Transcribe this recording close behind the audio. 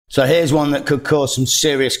So here's one that could cause some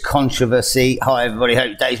serious controversy. Hi everybody,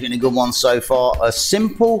 hope today's been a good one so far. A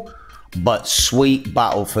simple but sweet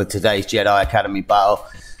battle for today's Jedi Academy battle.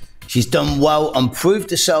 She's done well and proved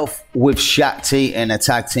herself with Shakti in a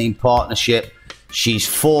tag team partnership. She's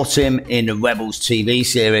fought him in the Rebels TV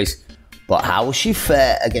series. But how will she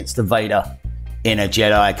fare against the Vader in a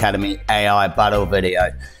Jedi Academy AI battle video?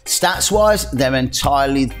 Stats-wise, they're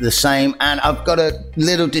entirely the same. And I've got a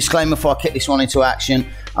little disclaimer before I kick this one into action.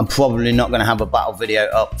 I'm probably not going to have a battle video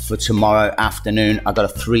up for tomorrow afternoon. I've got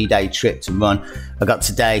a 3-day trip to run. I've got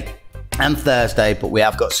today and Thursday, but we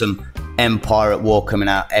have got some Empire at War coming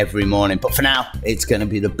out every morning. But for now, it's going to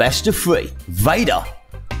be the best of 3. Vader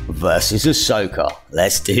versus Ahsoka.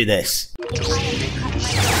 Let's do this.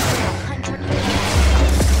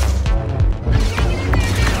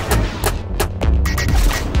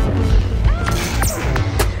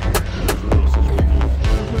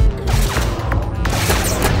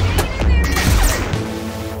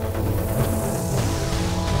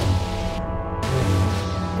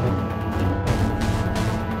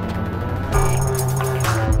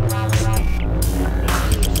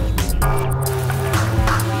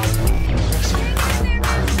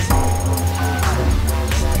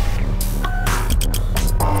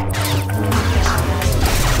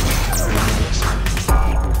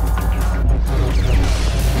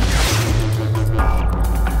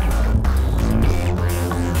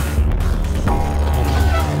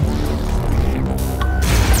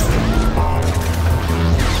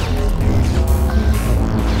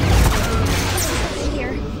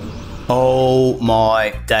 Oh my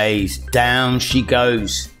days, down she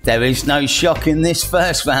goes. There is no shock in this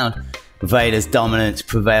first round. Vader's dominance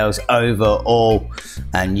prevails over all,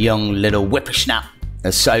 and young little whippersnap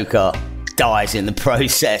Ahsoka dies in the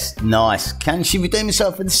process. Nice. Can she redeem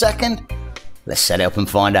herself in the second? Let's set it up and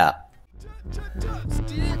find out.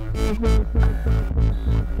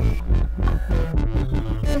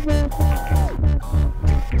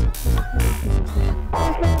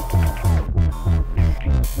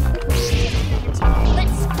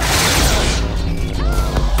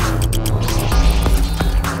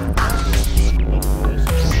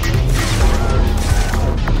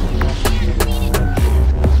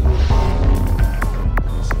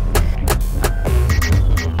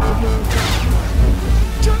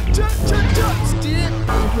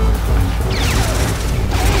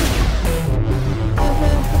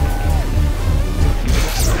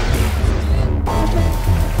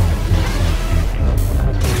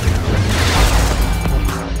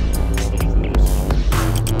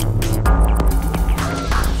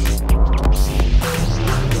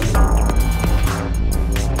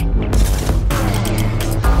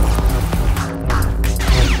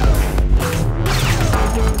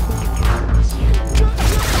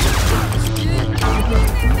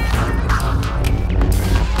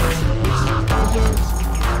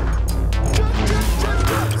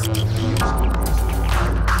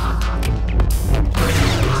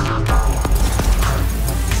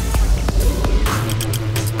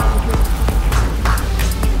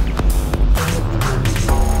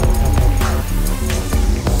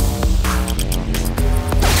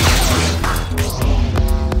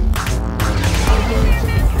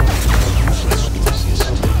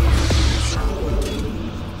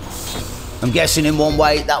 I'm guessing in one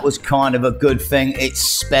way that was kind of a good thing. It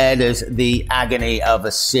spared us the agony of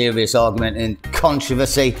a serious argument and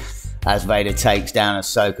controversy as Vader takes down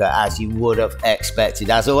Ahsoka, as you would have expected.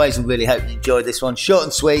 As always, I really hope you enjoyed this one. Short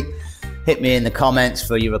and sweet. Hit me in the comments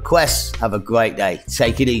for your requests. Have a great day.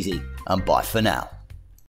 Take it easy and bye for now.